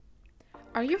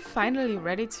Are you finally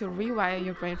ready to rewire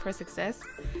your brain for success?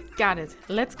 Got it.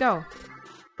 Let's go.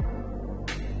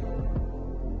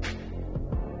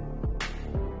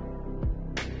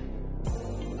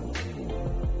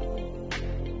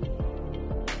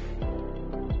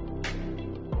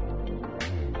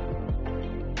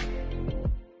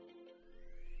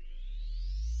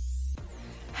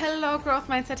 Hello, Growth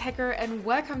Mindset Hacker, and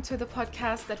welcome to the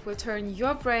podcast that will turn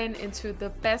your brain into the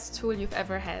best tool you've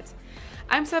ever had.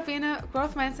 I'm Sabine,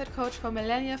 Growth Mindset Coach for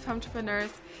millennial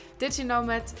entrepreneurs,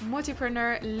 digi-nomad,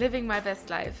 multipreneur, living my best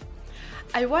life.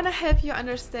 I want to help you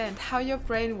understand how your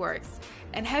brain works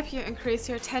and help you increase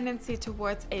your tendency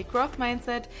towards a growth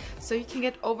mindset so you can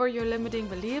get over your limiting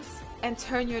beliefs and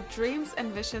turn your dreams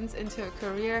and visions into a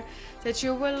career that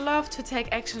you will love to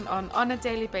take action on a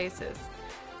daily basis.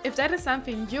 If that is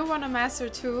something you want to master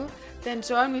too, then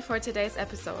join me for today's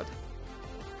episode.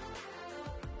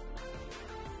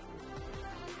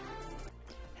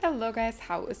 Hello guys,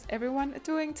 how is everyone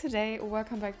doing today?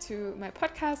 Welcome back to my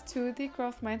podcast, to the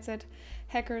Growth Mindset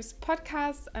Hackers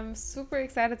podcast. I'm super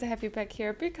excited to have you back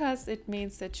here because it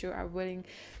means that you are willing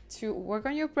to work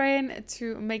on your brain,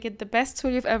 to make it the best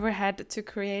tool you've ever had, to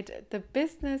create the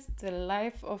business, the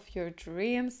life of your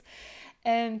dreams.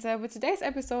 And with today's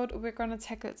episode, we're going to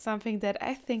tackle something that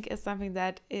I think is something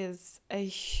that is a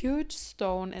huge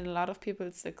stone in a lot of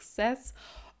people's success,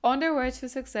 on their way to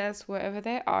success, wherever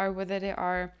they are, whether they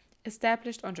are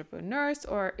established entrepreneurs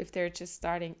or if they're just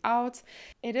starting out.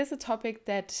 It is a topic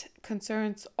that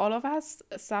concerns all of us,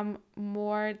 some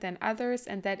more than others,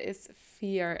 and that is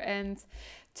fear. And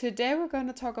today we're going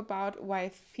to talk about why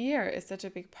fear is such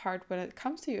a big part when it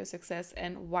comes to your success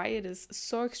and why it is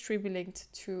so extremely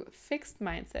linked to fixed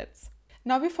mindsets.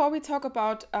 Now, before we talk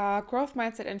about growth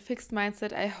mindset and fixed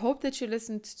mindset, I hope that you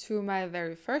listened to my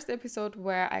very first episode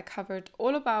where I covered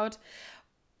all about,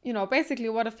 basically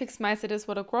what a fixed mindset is,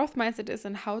 what a growth mindset is,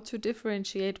 and how to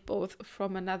differentiate both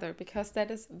from another, because that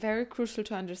is very crucial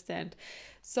to understand.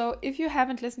 So if you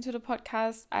haven't listened to the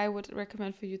podcast, I would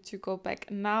recommend for you to go back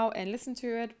now and listen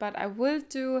to it, but I will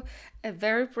do a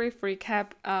very brief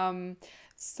recap.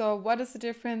 So what is the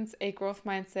difference? A growth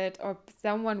mindset, or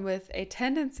someone with a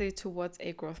tendency towards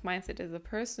a growth mindset, is a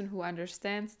person who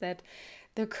understands that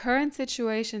the current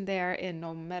situation they are in,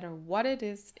 no matter what it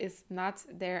is not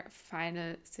their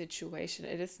final situation.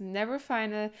 It is never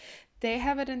final. They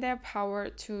have it in their power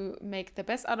to make the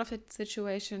best out of the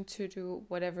situation, to do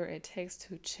whatever it takes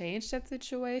to change that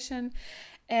situation.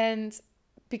 And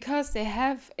because they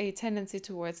have a tendency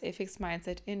towards a fixed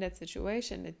mindset in that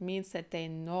situation, it means that they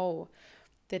know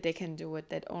that they can do it,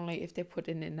 that only if they put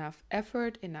in enough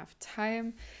effort, enough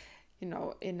time,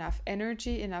 enough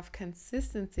energy, enough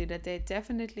consistency, that they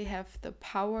definitely have the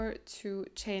power to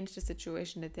change the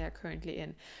situation that they are currently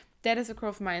in. That is a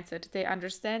growth mindset. They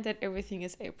understand that everything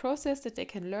is a process, that they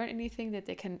can learn anything, that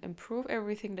they can improve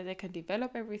everything, that they can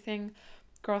develop everything.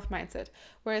 Growth mindset.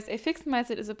 Whereas a fixed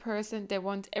mindset is a person, they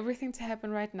want everything to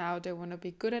happen right now. They want to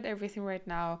be good at everything right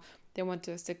now. They want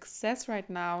to success right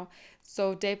now.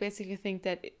 So they basically think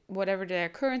that whatever their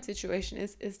current situation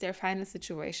is their final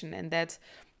situation, and that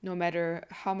no matter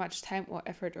how much time or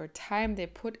effort or time they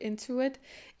put into it,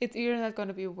 it's either not going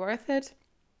to be worth it,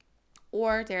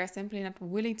 or they're simply not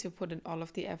willing to put in all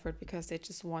of the effort because they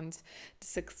just want the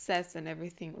success and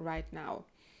everything right now.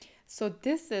 So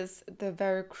this is the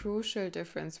very crucial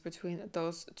difference between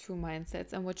those two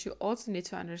mindsets. And what you also need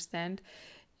to understand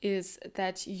is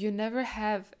that you never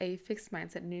have a fixed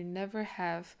mindset and you never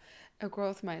have a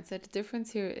growth mindset. The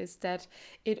difference here is that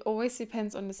it always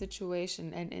depends on the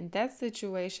situation. And in that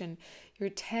situation, your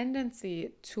tendency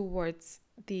towards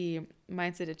the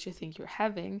mindset that you think you're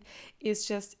having is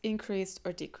just increased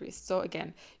or decreased. So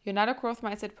again, you're not a growth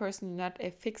mindset person, you're not a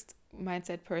fixed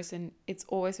mindset person. It's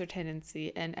always your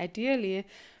tendency. And ideally,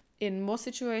 in most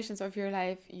situations of your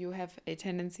life, you have a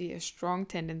strong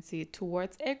tendency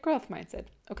towards a growth mindset.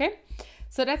 Okay,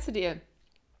 so that's the deal.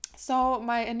 So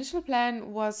my initial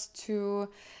plan was to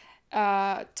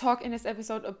talk in this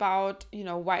episode about,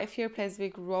 why fear plays a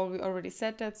big role. We already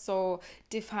said that. So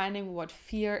defining what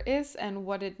fear is and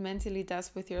what it mentally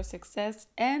does with your success.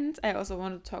 And I also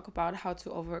want to talk about how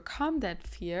to overcome that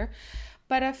fear.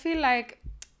 But I feel like,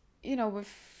 with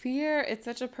fear, it's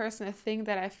such a personal thing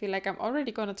that I feel like I'm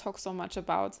already going to talk so much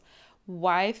about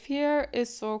why fear is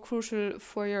so crucial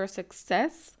for your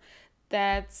success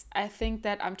that I think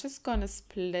that I'm just going to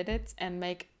split it and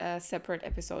make a separate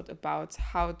episode about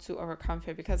how to overcome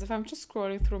fear. Because if I'm just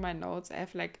scrolling through my notes, I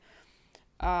have like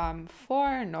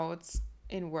 4 notes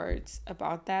in words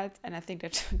about that, and I think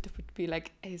that would be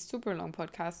like a super long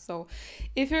podcast. So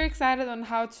if you're excited on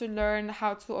how to learn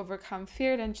how to overcome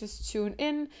fear, then just tune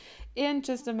in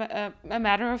just a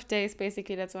matter of days.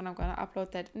 Basically, that's when I'm gonna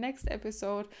upload that next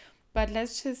episode. But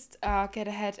let's just get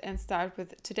ahead and start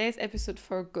with today's episode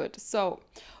for good. So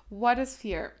what is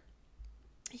fear?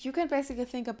 You can basically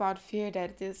think about fear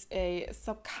that it is a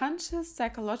subconscious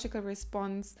psychological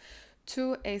response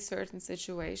to a certain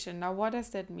situation. Now, what does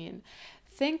that mean?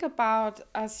 Think about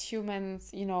us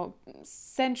humans,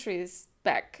 centuries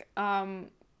back.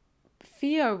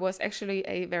 Fear was actually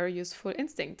a very useful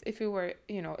instinct. If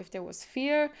there was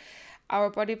fear, our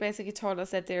body basically told us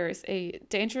that there is a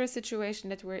dangerous situation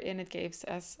that we're in. It gave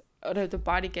us, or the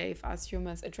body gave us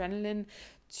humans adrenaline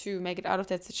to make it out of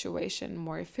that situation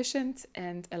more efficient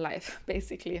and alive,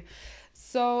 basically.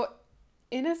 So,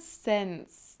 in a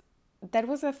sense, that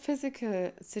was a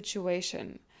physical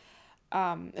situation,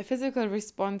 a physical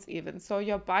response even. So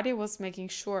your body was making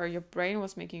sure, your brain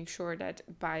was making sure that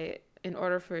in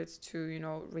order for it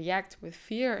to, react with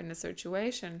fear in a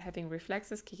situation, having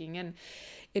reflexes kicking in,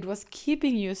 it was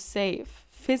keeping you safe,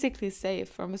 physically safe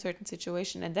from a certain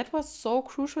situation. And that was so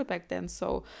crucial back then.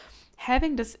 So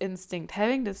having this instinct,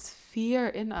 having this fear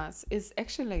in us is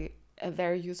actually a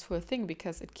very useful thing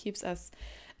because it keeps us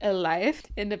alive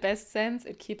in the best sense.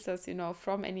 It keeps us,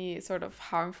 from any sort of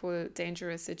harmful,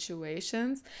 dangerous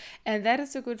situations. And that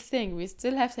is a good thing. We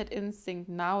still have that instinct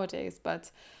nowadays,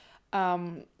 but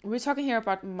we're talking here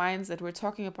about mindset, we're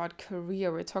talking about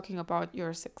career, we're talking about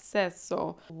your success.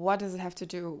 So what does it have to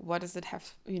do? What does it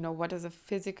have, what does a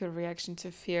physical reaction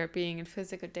to fear, being in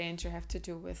physical danger, have to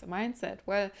do with mindset?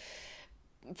 Well,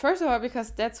 first of all,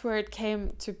 because that's where it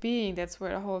came to being, that's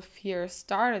where the whole fear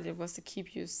started. It was to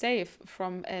keep you safe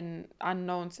from an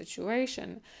unknown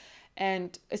situation.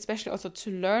 And especially also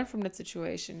to learn from that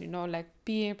situation, like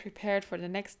being prepared for the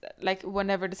next, like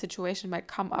whenever the situation might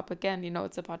come up again,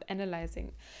 it's about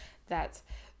analyzing that.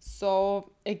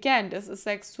 So again, this is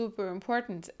like super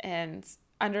important, and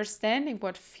understanding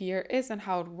what fear is and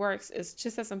how it works is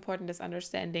just as important as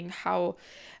understanding how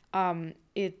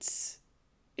it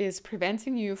is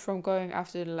preventing you from going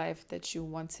after the life that you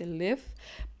want to live.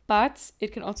 But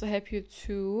it can also help you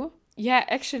to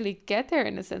actually get there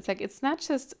in a sense. Like, it's not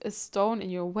just a stone in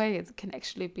your way. It can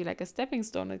actually be like a stepping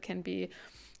stone. It can be,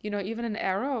 even an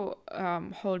arrow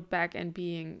hold back and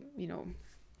being,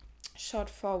 shot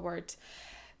forward.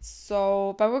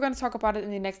 So, but we're going to talk about it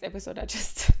in the next episode.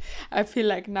 I feel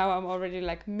like now I'm already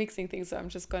like mixing things, so I'm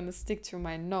just going to stick to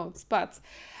my notes. But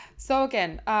so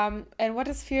again, and what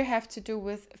does fear have to do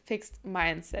with fixed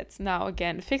mindsets? Now,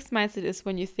 again, fixed mindset is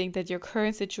when you think that your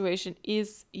current situation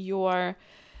is your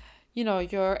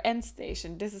end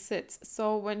station. This is it.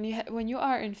 So when you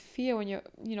are in fear, when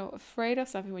you're afraid of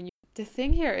something, the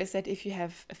thing here is that if you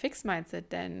have a fixed mindset,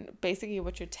 then basically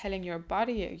what you're telling your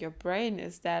body, your brain,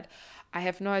 is that I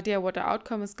have no idea what the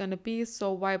outcome is going to be,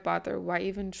 so why bother? Why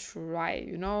even try?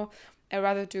 I'd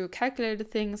rather do calculated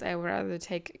things. I'd rather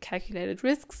take calculated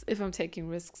risks, if I'm taking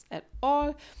risks at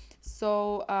all.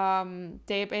 So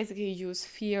they basically use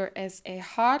fear as a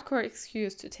hardcore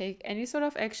excuse to take any sort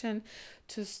of action,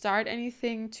 to start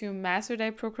anything, to master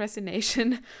their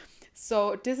procrastination.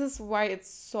 So this is why it's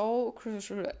so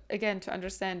crucial, again, to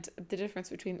understand the difference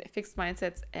between fixed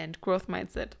mindsets and growth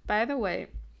mindset. By the way,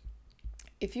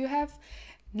 if you have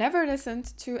never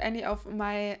listened to any of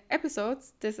my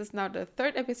episodes, this is now the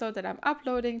third episode that I'm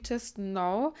uploading. Just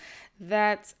know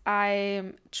that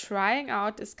I'm trying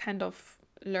out this kind of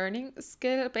learning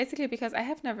skill, basically because I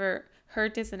have never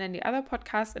heard this in any other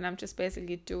podcast, and I'm just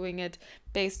basically doing it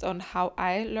based on how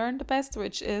I learn the best,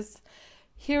 which is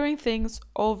hearing things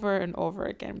over and over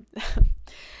again.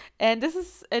 And this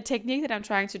is a technique that I'm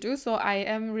trying to do. So I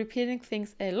am repeating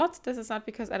things a lot. This is not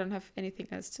because I don't have anything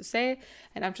else to say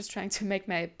and I'm just trying to make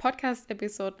my podcast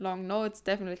episode long. No, it's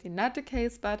definitely not the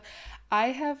case. But I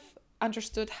have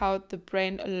understood how the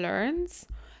brain learns.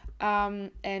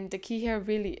 And the key here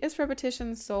really is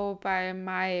repetition. So by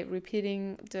my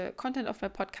repeating the content of my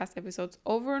podcast episodes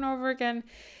over and over again,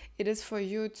 it is for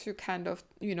you to kind of,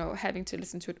 having to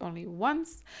listen to it only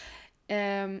once.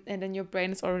 And then your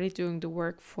brain is already doing the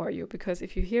work for you, because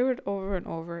if you hear it over and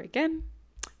over again,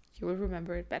 you will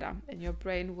remember it better, and your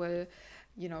brain will,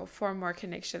 form more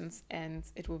connections, and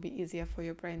it will be easier for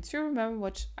your brain to remember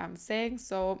what I'm saying.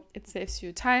 So it saves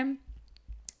you time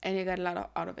and you get a lot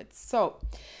out of it. So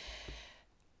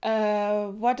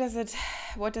what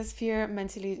does fear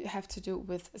mentally have to do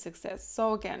with success?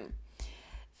 So again,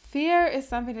 fear is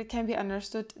something that can be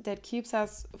understood, that keeps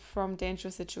us from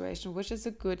dangerous situations, which is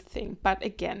a good thing. But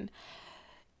again,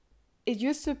 it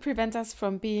used to prevent us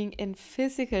from being in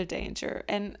physical danger.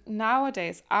 And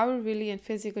nowadays, are we really in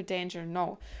physical danger?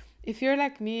 No. If you're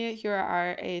like me, you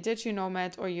are a digital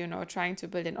nomad or, trying to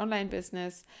build an online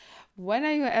business, when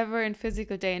are you ever in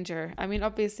physical danger? I mean,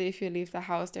 obviously, if you leave the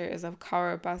house, there is a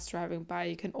car or bus driving by,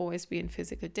 you can always be in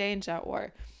physical danger.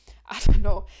 Or, I don't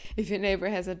know, if your neighbor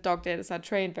has a dog that is not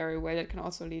trained very well, that can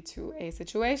also lead to a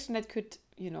situation that could,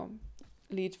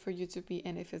 lead for you to be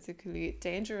in a physically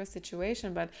dangerous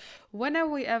situation. But when are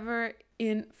we ever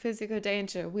in physical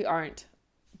danger? We aren't.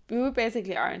 We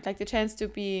basically aren't. Like, the chance to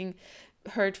being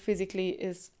hurt physically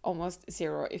is almost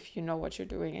zero if you know what you're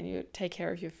doing and you take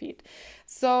care of your feet.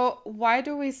 So why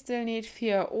do we still need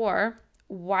fear, or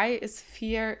why is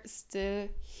fear still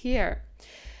here?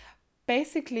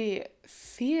 Basically,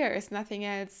 fear is nothing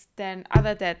else than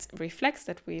other that reflex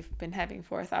that we've been having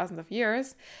for thousands of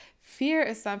years. Fear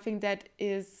is something that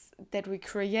we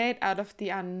create out of the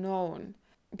unknown.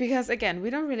 Because again,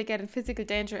 we don't really get in physical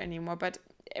danger anymore, but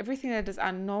everything that is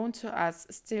unknown to us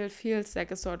still feels like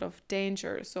a sort of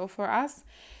danger. So for us,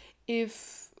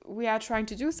 if we are trying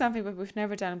to do something but we've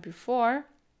never done it before,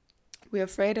 we're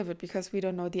afraid of it because we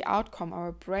don't know the outcome.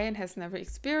 Our brain has never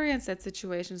experienced that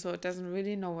situation, so it doesn't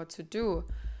really know what to do.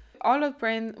 All the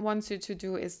brain wants you to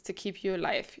do is to keep you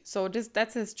alive. So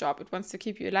that's its job. It wants to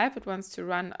keep you alive. It wants to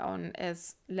run on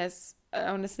as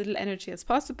little energy as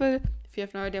possible. If you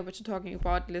have no idea what you're talking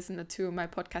about, listen to my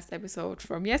podcast episode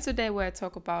from yesterday where I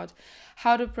talk about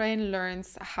how the brain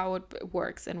learns, how it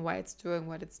works, and why it's doing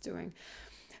what it's doing.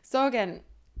 So again,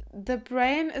 the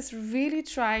brain is really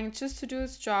trying just to do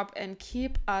its job and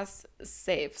keep us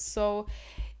safe. So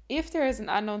if there is an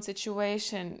unknown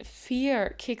situation,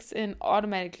 fear kicks in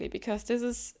automatically because this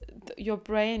is your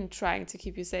brain trying to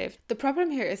keep you safe. The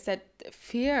problem here is that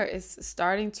fear is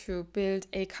starting to build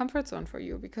a comfort zone for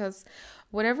you, because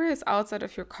whatever is outside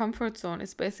of your comfort zone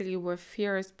is basically where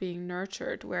fear is being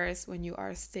nurtured. Whereas when you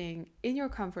are staying in your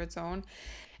comfort zone,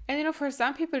 and for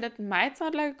some people that might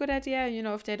sound like a good idea,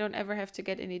 if they don't ever have to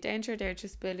get any danger, they're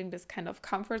just building this kind of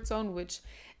comfort zone, which,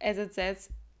 as it says,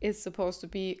 is supposed to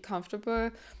be comfortable.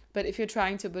 But if you're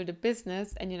trying to build a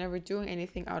business and you're never doing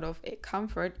anything out of a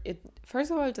comfort, it first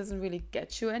of all, it doesn't really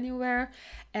get you anywhere.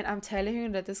 And I'm telling you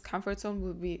that this comfort zone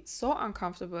will be so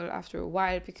uncomfortable after a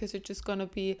while, because you're just going to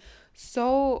be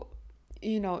so,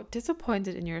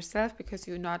 disappointed in yourself because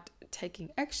you're not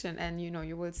taking action. And,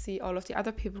 you will see all of the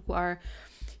other people who are,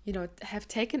 have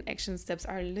taken action steps,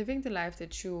 are living the life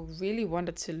that you really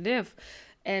wanted to live.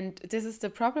 And this is the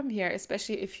problem here,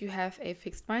 especially if you have a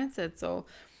fixed mindset. So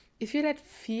if you let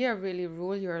fear really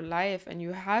rule your life and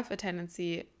you have a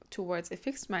tendency towards a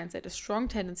fixed mindset, a strong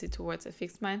tendency towards a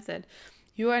fixed mindset,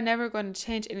 you are never going to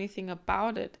change anything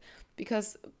about it.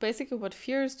 Because basically what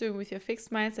fear is doing with your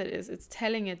fixed mindset is it's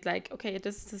telling it like, okay,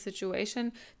 this is the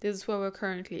situation, this is where we're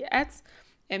currently at.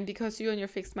 And because you and your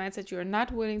fixed mindset, you're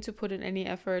not willing to put in any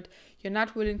effort, you're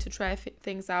not willing to try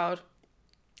things out,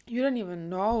 you don't even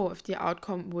know if the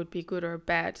outcome would be good or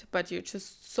bad, but you're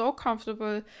just so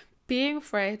comfortable being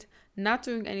afraid, not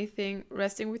doing anything,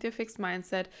 resting with your fixed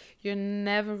mindset, you're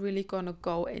never really gonna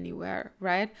go anywhere,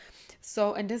 right?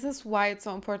 So, and this is why it's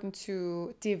so important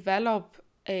to develop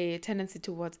a tendency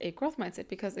towards a growth mindset,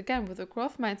 because again, with a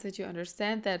growth mindset, you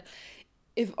understand that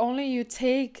if only you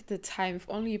take the time, if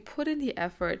only you put in the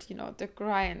effort, the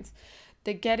grind,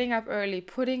 the getting up early,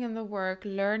 putting in the work,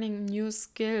 learning new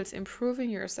skills, improving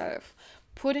yourself,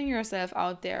 putting yourself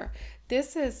out there.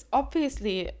 This is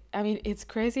obviously, it's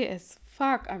crazy as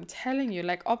fuck. I'm telling you,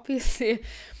 like, obviously,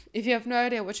 if you have no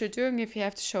idea what you're doing, if you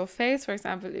have to show face, for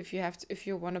example, if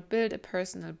you want to build a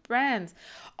personal brand,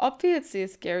 obviously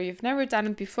it's scary. You've never done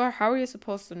it before. How are you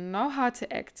supposed to know how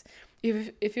to act?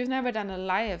 If you've never done a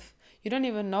live, you don't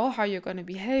even know how you're going to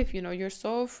behave. You're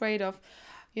so afraid of,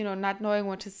 not knowing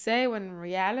what to say, when in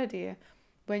reality,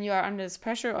 when you are under this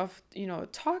pressure of,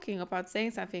 talking about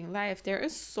saying something live, there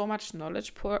is so much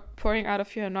knowledge pouring out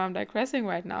of you. I know I'm digressing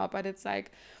right now, but it's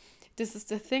like, this is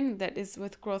the thing that is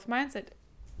with growth mindset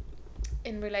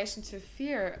in relation to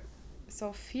fear.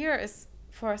 So fear is,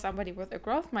 for somebody with a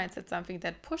growth mindset, something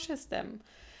that pushes them.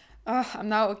 I'm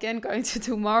now again going to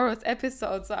tomorrow's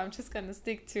episode, so I'm just going to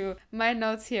stick to my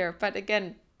notes here. But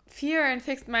again, fear and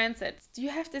fixed mindset. You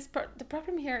have this, the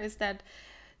problem here is that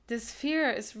this fear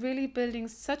is really building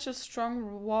such a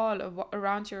strong wall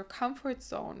around your comfort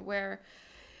zone, where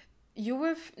you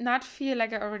will not feel,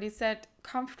 like I already said,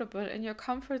 comfortable in your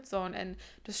comfort zone. And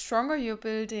the stronger you're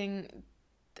building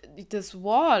this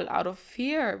wall out of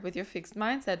fear with your fixed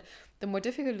mindset, the more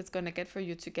difficult it's going to get for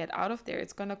you to get out of there.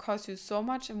 It's going to cost you so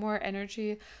much more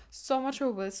energy, so much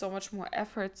more will, so much more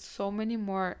effort, so many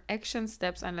more action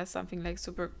steps, unless something like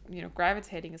super,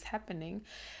 gravitating is happening,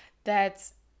 that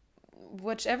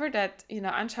whichever that,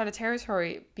 uncharted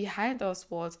territory behind those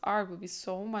walls are, will be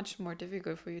so much more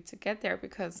difficult for you to get there,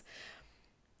 because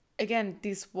again,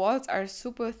 these walls are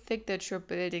super thick that you're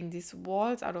building, these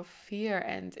walls out of fear,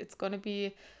 and it's going to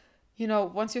be,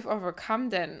 once you've overcome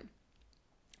them,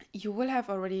 you will have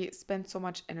already spent so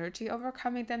much energy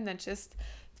overcoming them, than just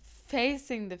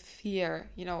facing the fear,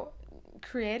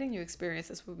 creating new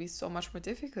experiences will be so much more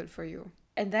difficult for you.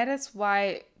 And that is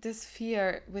why this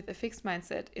fear with a fixed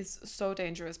mindset is so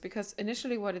dangerous, because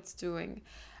initially what it's doing,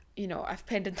 I've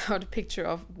painted out a picture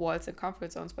of walls and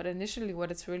comfort zones, but initially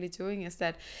what it's really doing is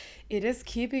that it is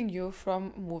keeping you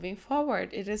from moving forward.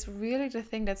 It is really the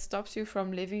thing that stops you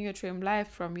from living your dream life,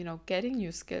 from, getting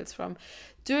new skills, from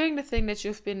doing the thing that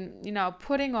you've been,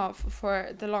 putting off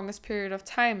for the longest period of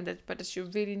time, but that you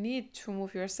really need to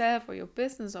move yourself or your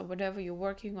business or whatever you're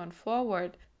working on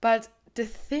forward. But the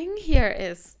thing here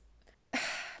is,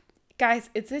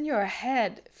 guys, it's in your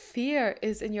head. Fear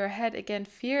is in your head. Again,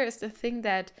 fear is the thing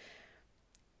that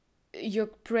your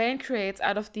brain creates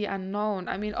out of the unknown.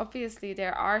 I mean, obviously,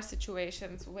 there are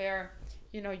situations where,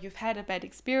 you've had a bad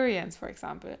experience, for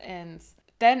example, and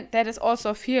then that is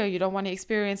also fear. You don't want to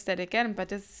experience that again. But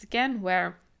this is again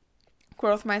where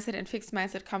growth mindset and fixed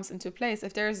mindset comes into place.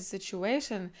 If there is a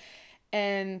situation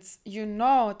and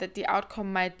that the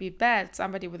outcome might be bad,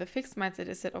 somebody with a fixed mindset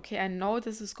is that, okay, I know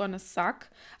this is going to suck.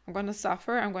 I'm going to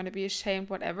suffer. I'm going to be ashamed,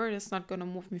 whatever. It's not going to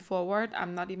move me forward.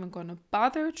 I'm not even going to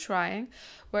bother trying.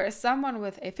 Whereas someone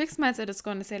with a fixed mindset is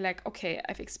going to say like, okay,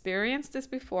 I've experienced this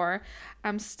before.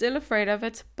 I'm still afraid of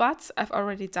it, but I've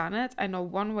already done it. I know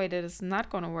one way that it's not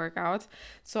going to work out.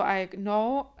 So I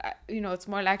know, it's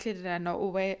more likely that I know a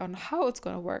way on how it's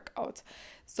going to work out.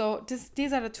 So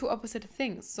these are the two opposite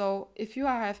things. So if you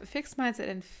have a fixed mindset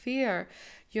and fear,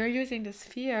 you're using this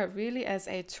fear really as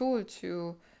a tool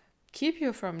to keep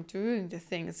you from doing the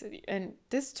things. And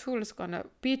this tool is going to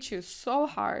beat you so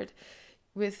hard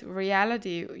with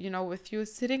reality, with you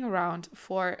sitting around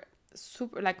for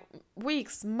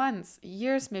weeks, months,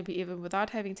 years, maybe even without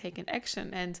having taken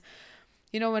action. And,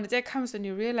 when the day comes and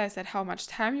you realize that how much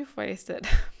time you've wasted,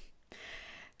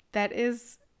 that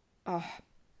is,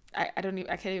 I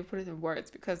can't even put it in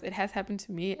words, because it has happened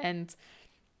to me, and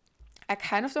I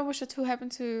kind of don't wish it to happen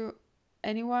to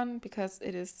anyone, because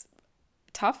it is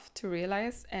tough to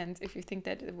realize. And if you think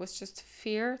that it was just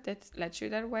fear that led you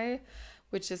that way,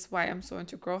 which is why I'm so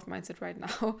into growth mindset right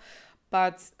now,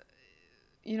 but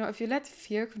if you let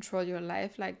fear control your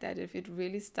life like that, if it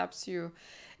really stops you,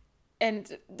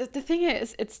 and the thing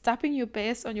is, it's stopping you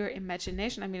based on your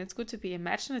imagination. I mean, it's good to be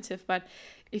imaginative, but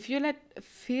if you let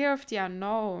fear of the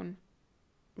unknown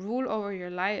rule over your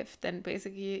life, then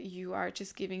basically you are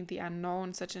just giving the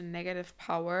unknown such a negative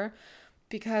power.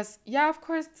 Because, yeah, of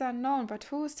course it's unknown, but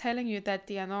who is telling you that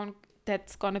the unknown,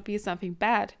 that's going to be something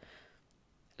bad?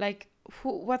 Like,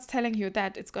 what's telling you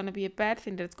that it's going to be a bad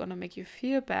thing, that it's going to make you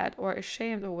feel bad or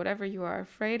ashamed or whatever you are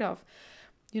afraid of?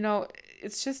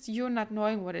 It's just you not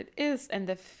knowing what it is, and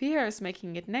the fear is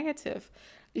making it negative.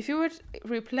 If you would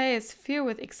replace fear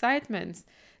with excitement,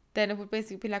 then it would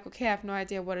basically be like, okay, I have no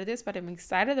idea what it is, but I'm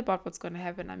excited about what's going to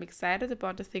happen. I'm excited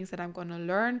about the things that I'm going to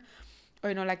learn,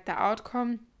 or, like the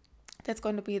outcome that's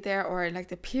going to be there, or like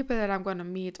the people that I'm going to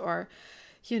meet, or,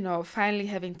 finally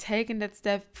having taken that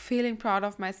step, feeling proud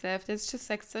of myself. There's just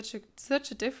like such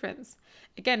a difference.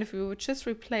 Again, if we would just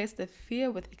replace the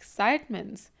fear with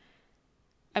excitement,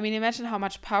 I mean, imagine how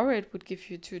much power it would give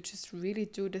you to just really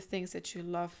do the things that you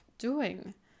love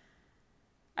doing.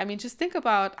 I mean, just think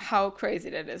about how crazy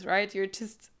that is, right? You're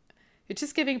just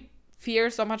giving fear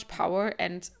so much power,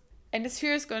 and this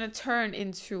fear is going to turn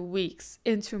into weeks,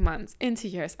 into months, into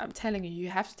years. I'm telling you, you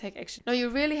have to take action. No, you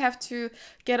really have to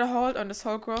get a hold on this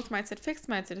whole growth mindset, fixed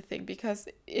mindset thing, because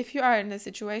if you are in a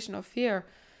situation of fear,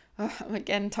 I'm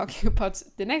again talking about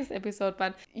the next episode,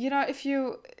 but, if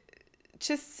you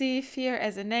just see fear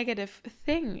as a negative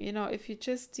thing,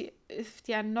 if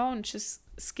the unknown just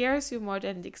scares you more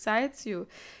than it excites you,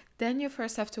 then you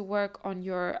first have to work on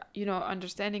your,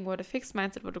 understanding what a fixed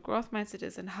mindset, what a growth mindset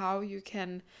is, and how you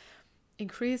can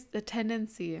increase the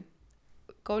tendency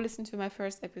go listen to my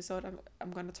first episode.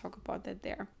 I'm going to talk about that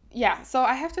there. Yeah, so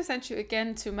I have to send you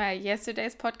again to my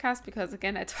yesterday's podcast because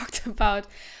again I talked about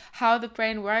how the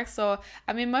brain works. So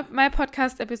I mean my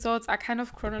podcast episodes are kind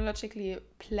of chronologically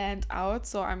planned out.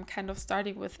 So I'm kind of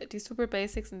starting with the super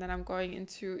basics and then I'm going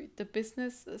into the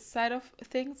business side of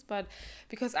things. But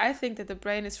because I think that the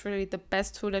brain is really the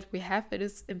best tool that we have, it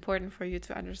is important for you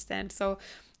to understand. So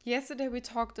yesterday we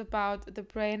talked about the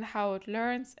brain, how it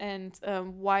learns and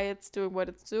why it's doing what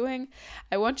it's doing.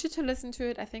 I want you to listen to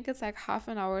it. I think it's like half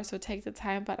an hour, so take the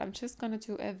time, but I'm just going to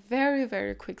do a very,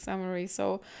 very quick summary.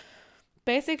 So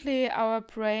basically our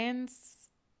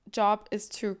brain's job is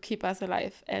to keep us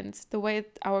alive. And the way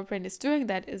our brain is doing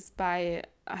that is by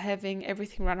having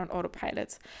everything run on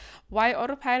autopilot. Why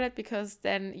autopilot? Because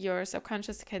then your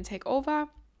subconscious can take over.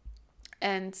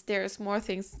 And there's more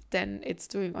things than it's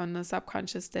doing on the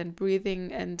subconscious than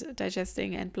breathing and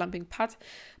digesting and plumping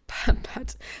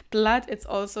blood. It's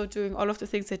also doing all of the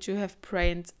things that you have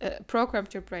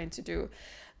programmed your brain to do.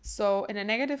 So in a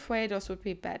negative way, those would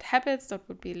be bad habits, that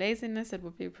would be laziness, that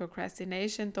would be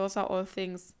procrastination. Those are all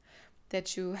things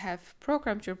that you have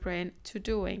programmed your brain to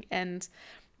doing. And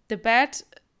the bad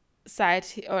side,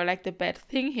 or like the bad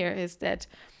thing here, is that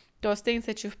those things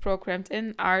that you've programmed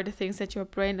in are the things that your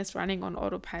brain is running on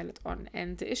autopilot on.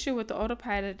 And the issue with the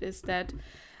autopilot is that,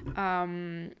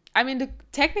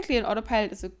 technically an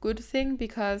autopilot is a good thing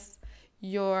because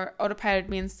your autopilot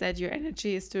means that your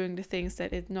energy is doing the things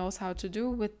that it knows how to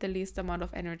do with the least amount of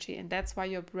energy. And that's why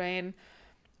your brain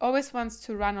always wants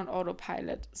to run on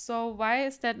autopilot. So why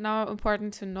is that now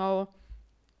important to know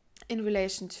in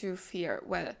relation to fear?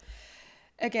 Well,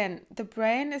 again, the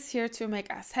brain is here to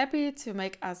make us happy, to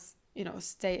make us,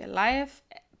 stay alive.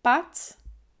 But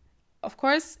of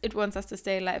course, it wants us to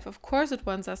stay alive. Of course, it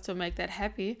wants us to make that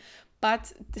happy.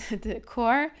 But the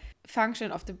core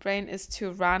function of the brain is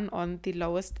to run on the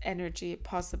lowest energy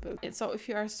possible. And so if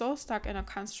you are so stuck in a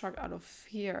construct out of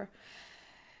fear,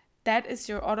 that is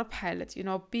your autopilot,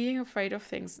 being afraid of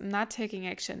things, not taking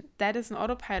action. That is an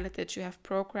autopilot that you have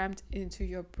programmed into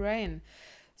your brain.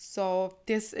 So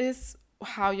this is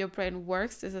how your brain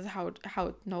works. This is how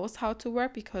it knows how to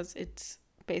work because it's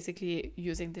basically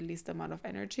using the least amount of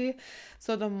energy.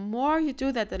 So the more you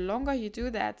do that, the longer you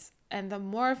do that, and the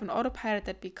more of an autopilot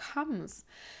that becomes,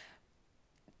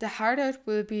 the harder it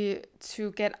will be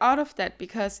to get out of that.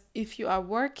 Because if you are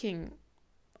working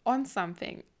on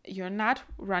something, you're not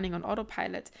running on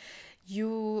autopilot,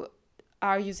 you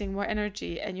are using more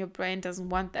energy, and your brain doesn't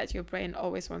want that. Your brain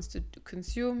always wants to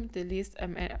consume the least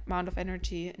amount of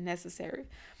energy necessary.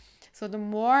 So the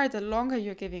longer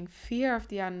you're giving fear of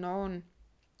the unknown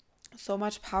so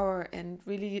much power and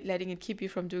really letting it keep you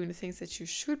from doing the things that you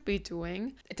should be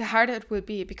doing, the harder it will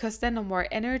be, because then the more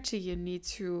energy you need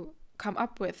to come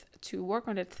up with to work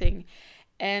on that thing.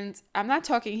 And I'm not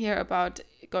talking here about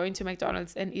going to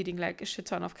McDonald's and eating like a shit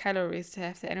ton of calories to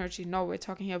have the energy. No, we're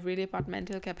talking here really about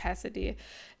mental capacity,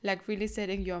 like really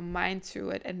setting your mind to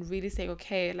it and really saying,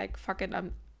 okay, like fuck it,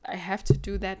 I have to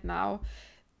do that now.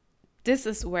 This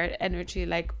is where energy,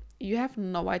 like you have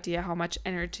no idea how much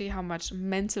energy, how much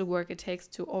mental work it takes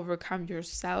to overcome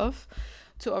yourself,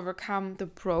 to overcome the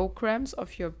programs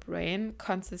of your brain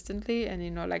consistently, and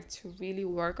to really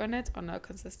work on it on a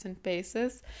consistent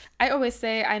basis. I always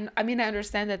say, I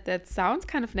understand that sounds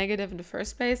kind of negative in the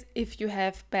first place if you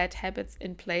have bad habits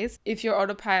in place, if your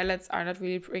autopilots are not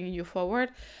really bringing you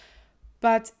forward.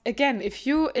 But again, if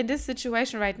you in this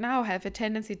situation right now have a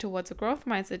tendency towards a growth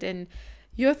mindset and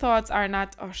your thoughts are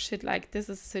not, oh shit, like this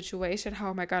is a situation, how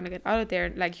am I gonna get out of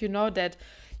there? Like that,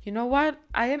 you know what?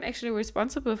 I am actually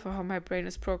responsible for how my brain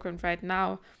is programmed right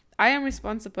now. I am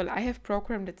responsible. I have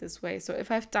programmed it this way. So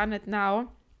if I've done it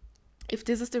now, if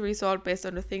this is the result based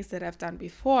on the things that I've done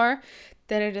before,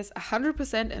 then it is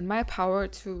 100% in my power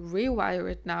to rewire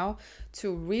it now,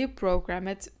 to reprogram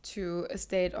it to a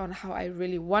state on how I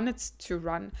really want it to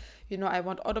run. I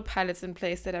want autopilots in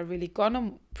place that are really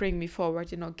gonna bring me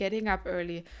forward, getting up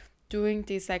early, doing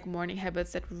these like morning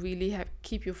habits that really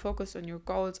keep you focused on your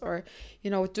goals, or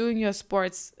doing your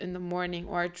sports in the morning,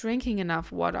 or drinking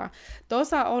enough water.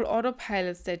 Those are all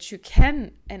autopilots that you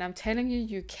can, and I'm telling you,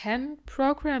 you can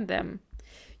program them.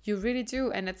 You really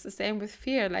do. And it's the same with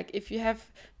fear. Like if you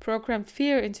have programmed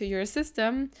fear into your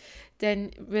system,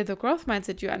 then with a growth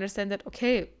mindset, you understand that,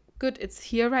 okay, good, it's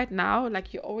here right now.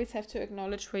 Like you always have to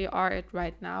acknowledge where you are at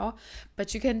right now,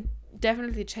 but you can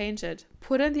definitely change it.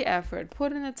 Put in the effort,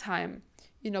 put in the time,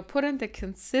 put in the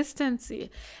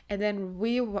consistency, and then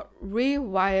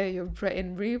rewire your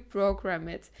brain, reprogram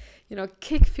it,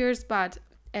 kick fear's butt,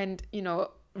 and,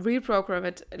 reprogram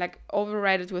it, like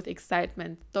override it with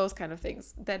excitement, those kind of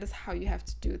things. That is how you have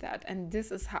to do that. And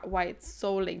this is why it's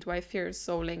so linked, why fear is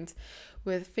so linked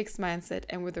with fixed mindset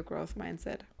and with the growth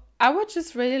mindset. I would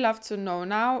just really love to know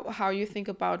now how you think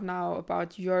about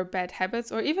your bad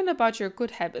habits, or even about your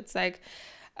good habits. Like,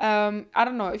 I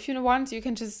don't know, if you want, you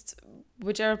can just,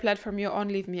 whichever platform you're on,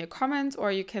 leave me a comment,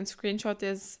 or you can screenshot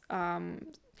this,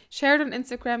 share it on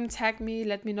Instagram, tag me,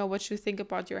 let me know what you think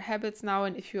about your habits now,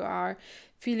 and if you are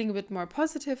feeling a bit more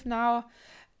positive now,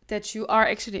 that you are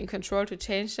actually in control to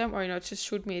change them, or just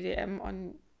shoot me a DM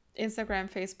on Instagram,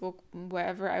 Facebook,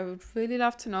 wherever. I would really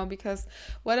love to know, because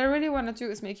what I really want to do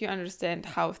is make you understand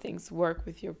how things work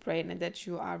with your brain, and that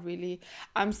you are really,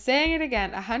 I'm saying it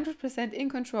again, 100% in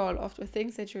control of the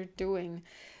things that you're doing.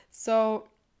 So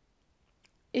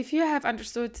if you have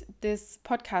understood this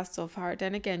podcast so far,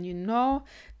 then again, you know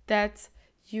that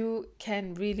you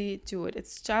can really do it.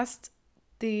 It's just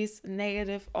these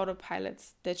negative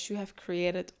autopilots that you have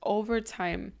created over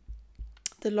time.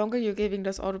 The longer you're giving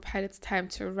those autopilots time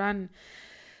to run,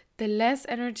 the less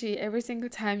energy every single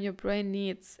time your brain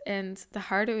needs, and the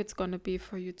harder it's going to be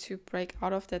for you to break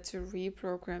out of that, to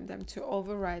reprogram them, to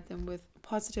override them with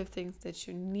positive things that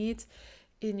you need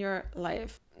in your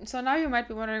life. So now you might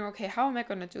be wondering, okay, how am I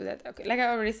going to do that? Okay, like I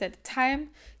already said, time,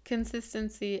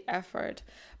 consistency, effort.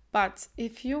 But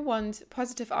if you want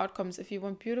positive outcomes, if you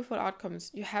want beautiful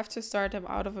outcomes, you have to start them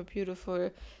out of a beautiful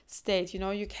state.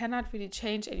 You cannot really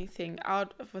change anything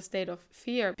out of a state of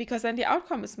fear, because then the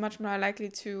outcome is much more likely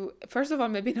to, first of all,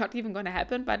 maybe not even going to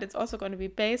happen, but it's also going to be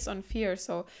based on fear.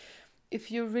 So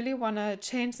if you really want to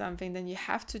change something, then you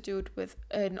have to do it with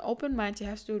an open mind. You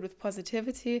have to do it with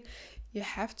positivity. You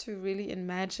have to really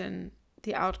imagine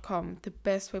the outcome the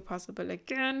best way possible.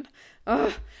 Again,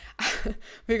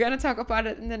 we're going to talk about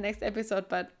it in the next episode,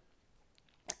 but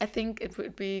I think it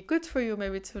would be good for you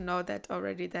maybe to know that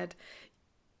already, that,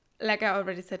 like I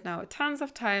already said now tons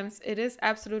of times, it is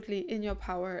absolutely in your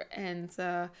power. And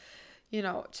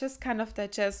just kind of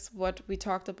digest what we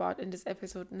talked about in this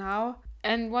episode now.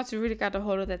 And once you really got a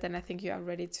hold of that, then I think you are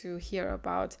ready to hear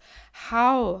about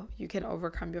how you can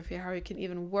overcome your fear, how you can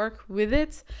even work with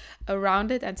it, around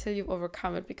it, until you've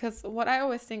overcome it. Because what I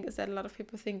always think is that a lot of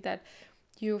people think that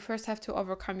you first have to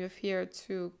overcome your fear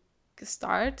to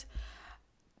start.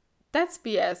 That's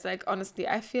BS. Like, honestly,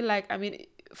 I feel like,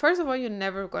 first of all, you're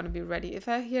never going to be ready. If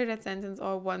I hear that sentence,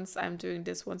 or once I'm doing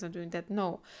this, once I'm doing that,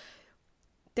 no.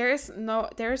 There is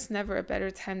never a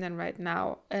better time than right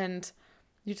now. And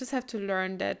you just have to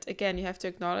learn that, again, you have to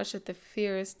acknowledge that the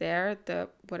fear is there, the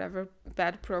whatever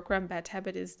bad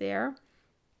habit is there.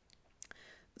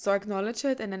 So acknowledge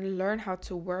it, and then learn how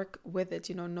to work with it,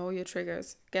 know your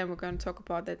triggers. Again, we're going to talk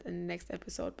about that in the next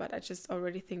episode, but I just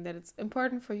already think that it's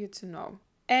important for you to know.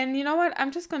 And you know what?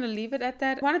 I'm just going to leave it at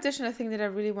that. One additional thing that I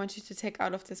really want you to take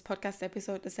out of this podcast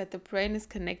episode is that the brain is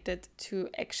connected to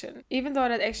action. Even though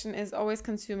that action is always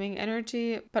consuming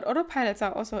energy, but autopilots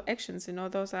are also actions.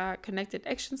 Those are connected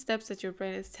action steps that your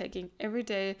brain is taking every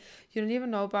day. You don't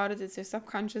even know about it. It's your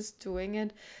subconscious doing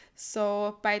it.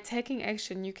 So by taking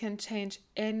action, you can change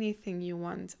anything you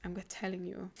want. I'm telling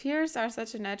you. Fears are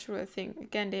such a natural thing.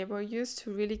 Again, they were used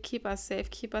to really keep us safe,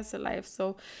 keep us alive.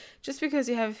 So just because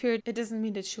you have a fear, it doesn't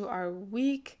mean that you are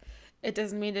weak. It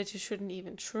doesn't mean that you shouldn't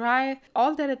even try.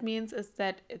 All that it means is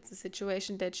that it's a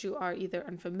situation that you are either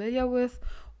unfamiliar with,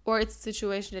 or it's a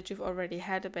situation that you've already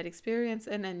had a bad experience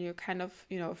in, and you're kind of,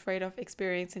 afraid of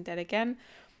experiencing that again.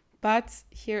 But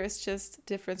here is just the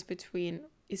difference between,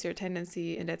 is your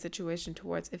tendency in that situation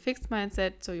towards a fixed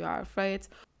mindset, so you are afraid,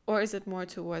 or is it more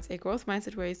towards a growth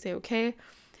mindset where you say, okay,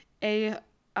 I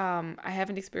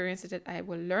haven't experienced it, I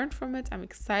will learn from it, I'm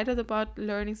excited about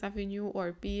learning something new,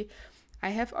 or B,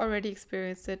 I have already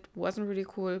experienced it, wasn't really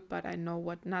cool, but I know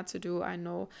what not to do, I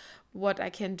know what I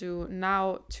can do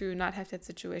now to not have that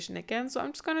situation again, so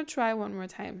I'm just gonna try one more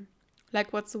time.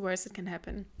 Like, what's the worst that can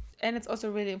happen? And it's also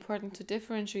really important to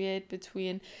differentiate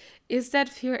between, is that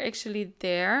fear actually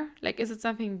there? Like, is it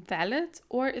something valid,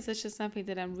 or is it just something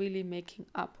that I'm really making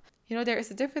up? There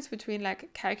is a difference between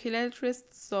like calculated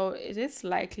risks. So it is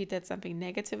likely that something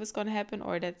negative is going to happen,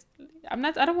 or that I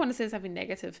don't want to say something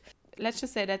negative. Let's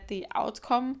just say that the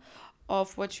outcome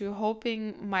of what you're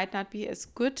hoping might not be as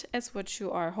good as what you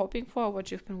are hoping for,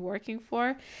 what you've been working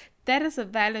for. That is a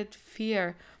valid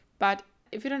fear. But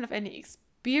if you don't have any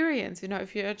experience,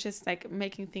 if you're just like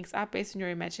making things up based on your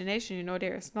imagination,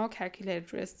 there is no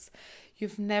calculated risks.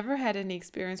 You've never had any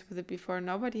experience with it before.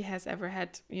 Nobody has ever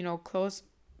had,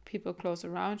 people close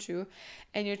around you,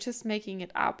 and you're just making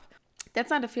it up. That's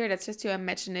not a fear, that's just your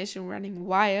imagination running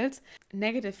wild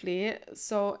negatively.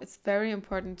 So it's very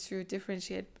important to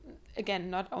differentiate. again,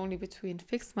 not only between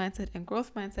fixed mindset and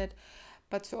growth mindset,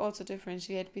 but to also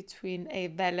differentiate between a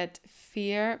valid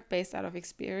fear based out of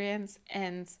experience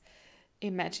and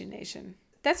imagination.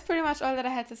 That's pretty much all that I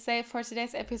had to say for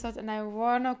today's episode, and I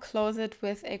want to close it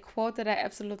with a quote that I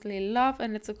absolutely love,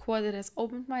 and it's a quote that has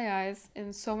opened my eyes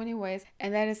in so many ways,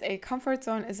 and that is, a comfort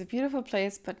zone is a beautiful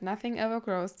place, but nothing ever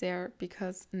grows there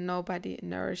because nobody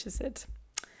nourishes it.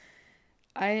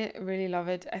 I really love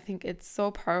it. I think it's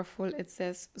so powerful. It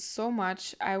says so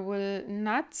much. I will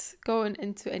not go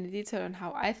into any detail on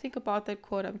how I think about that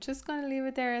quote. I'm just going to leave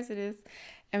it there as it is.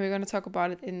 And we're going to talk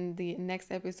about it in the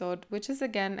next episode, which is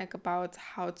again like about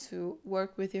how to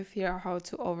work with your fear, how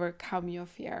to overcome your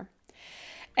fear.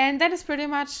 And that is pretty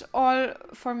much all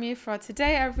for me for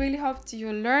today. I really hope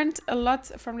you learned a lot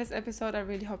from this episode. I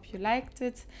really hope you liked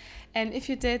it. And if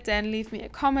you did, then leave me a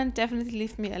comment. Definitely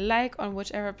leave me a like on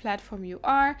whichever platform you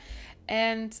are.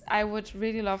 And I would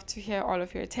really love to hear all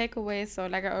of your takeaways. So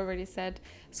like I already said,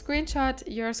 screenshot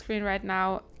your screen right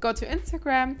now. Go to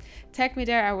Instagram, tag me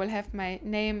there. I will have my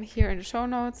name here in the show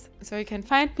notes so you can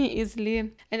find me easily.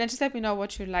 And then just let me know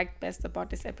what you liked best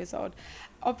about this episode.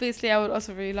 Obviously, I would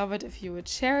also really love it if you would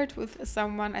share it with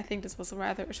someone. I think this was a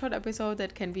rather short episode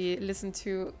that can be listened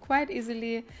to quite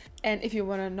easily. And if you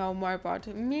want to know more about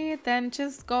me, then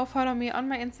just go follow me on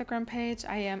my Instagram page.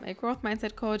 I am a growth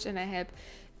mindset coach and I help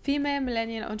female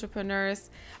millennial entrepreneurs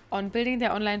on building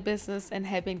their online business and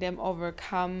helping them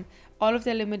overcome all of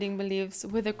their limiting beliefs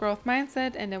with a growth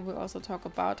mindset. And then we also talk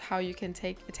about how you can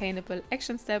take attainable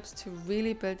action steps to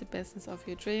really build the business of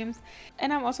your dreams.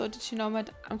 And I'm also a DigiNomad.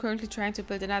 I'm currently trying to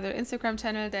build another Instagram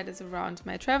channel that is around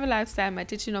my travel lifestyle, my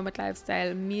DigiNomad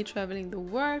lifestyle, me traveling the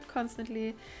world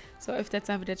constantly. So if that's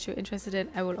something that you're interested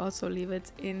in, I will also leave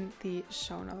it in the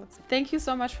show notes. Thank you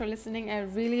so much for listening. I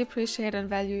really appreciate and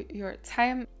value your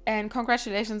time. And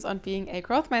congratulations on being a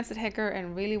growth mindset hacker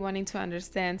and really wanting to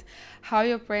understand how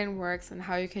your brain works and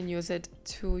how you can use it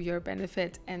to your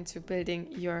benefit and to building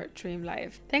your dream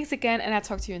life. Thanks again, and I'll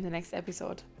talk to you in the next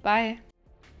episode. Bye.